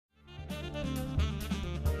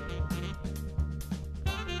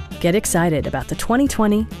Get excited about the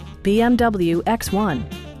 2020 BMW X1.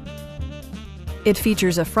 It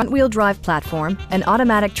features a front-wheel drive platform, an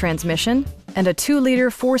automatic transmission, and a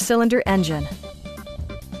 2-liter 4-cylinder engine.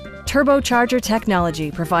 Turbocharger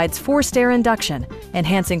technology provides forced-air induction,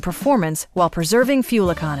 enhancing performance while preserving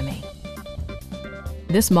fuel economy.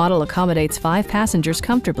 This model accommodates 5 passengers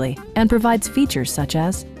comfortably and provides features such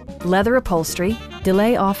as leather upholstery,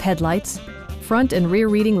 delay-off headlights, front and rear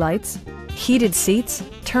reading lights, heated seats,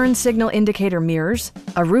 turn signal indicator mirrors,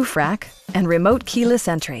 a roof rack, and remote keyless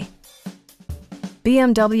entry.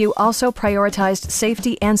 BMW also prioritized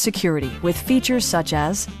safety and security with features such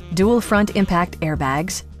as dual front impact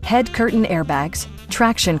airbags, head curtain airbags,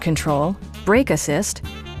 traction control, brake assist,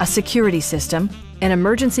 a security system, an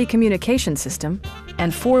emergency communication system,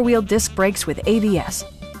 and 4-wheel disc brakes with ABS.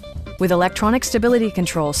 With electronic stability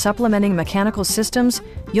control supplementing mechanical systems,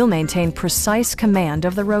 you'll maintain precise command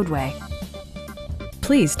of the roadway.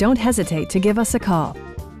 Please don't hesitate to give us a call.